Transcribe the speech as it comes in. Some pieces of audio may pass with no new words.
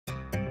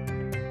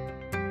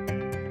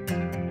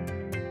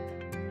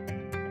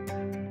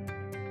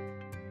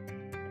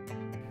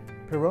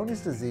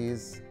Peyronie's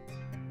disease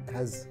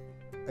has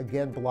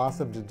again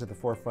blossomed into the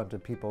forefront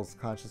of people's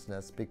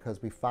consciousness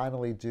because we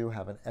finally do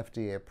have an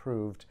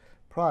FDA-approved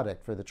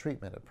product for the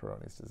treatment of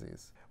Peyronie's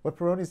disease. What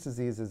Peyronie's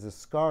disease is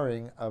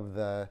scarring of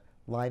the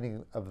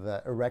lining of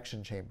the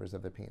erection chambers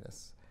of the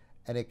penis.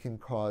 And it can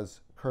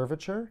cause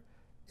curvature,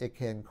 it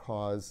can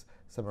cause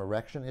some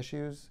erection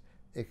issues,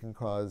 it can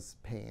cause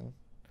pain.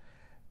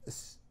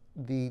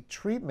 The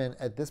treatment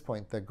at this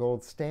point, the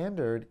gold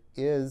standard,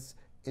 is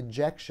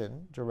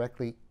injection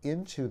directly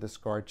into the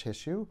scar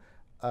tissue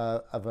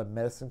of a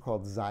medicine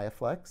called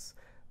Xiaflex,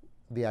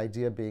 the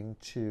idea being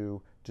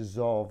to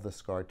dissolve the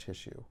scar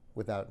tissue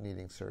without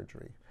needing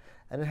surgery.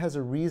 And it has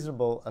a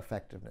reasonable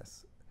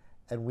effectiveness.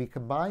 And we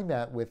combine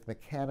that with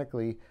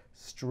mechanically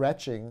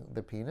stretching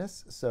the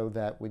penis so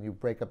that when you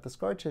break up the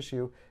scar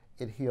tissue,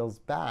 it heals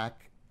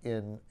back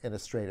in a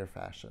straighter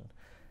fashion.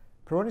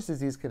 Peyronie's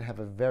disease can have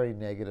a very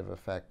negative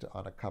effect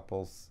on a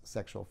couple's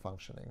sexual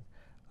functioning.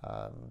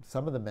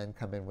 Some of the men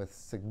come in with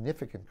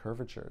significant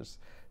curvatures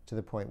to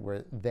the point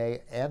where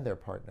they and their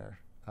partner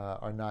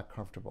are not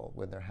comfortable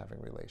when they're having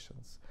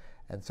relations.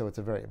 And so it's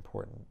a very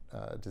important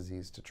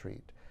disease to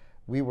treat.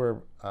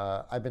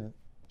 I've been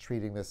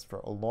treating this for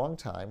a long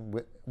time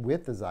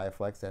with the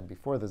Xiaflex and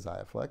before the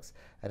Xiaflex.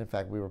 And in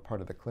fact, we were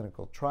part of the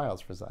clinical trials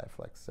for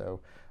Xiaflex.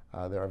 So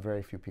there are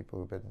very few people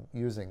who've been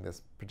using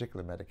this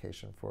particular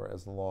medication for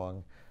as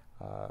long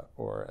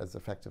or as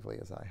effectively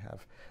as I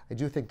have. I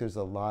do think there's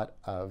a lot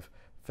of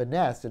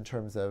finesse in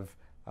terms of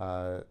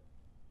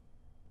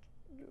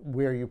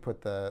where you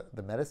put the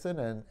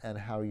medicine and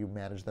how you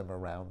manage them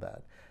around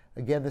that.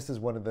 Again, this is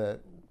one of the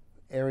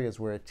areas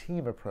where a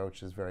team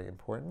approach is very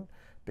important,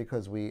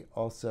 because we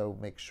also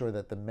make sure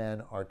that the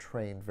men are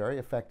trained very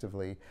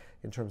effectively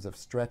in terms of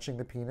stretching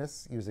the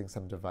penis using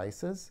some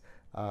devices,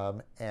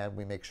 and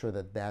we make sure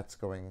that that's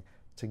going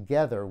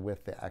together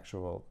with the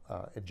actual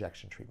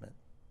injection treatment.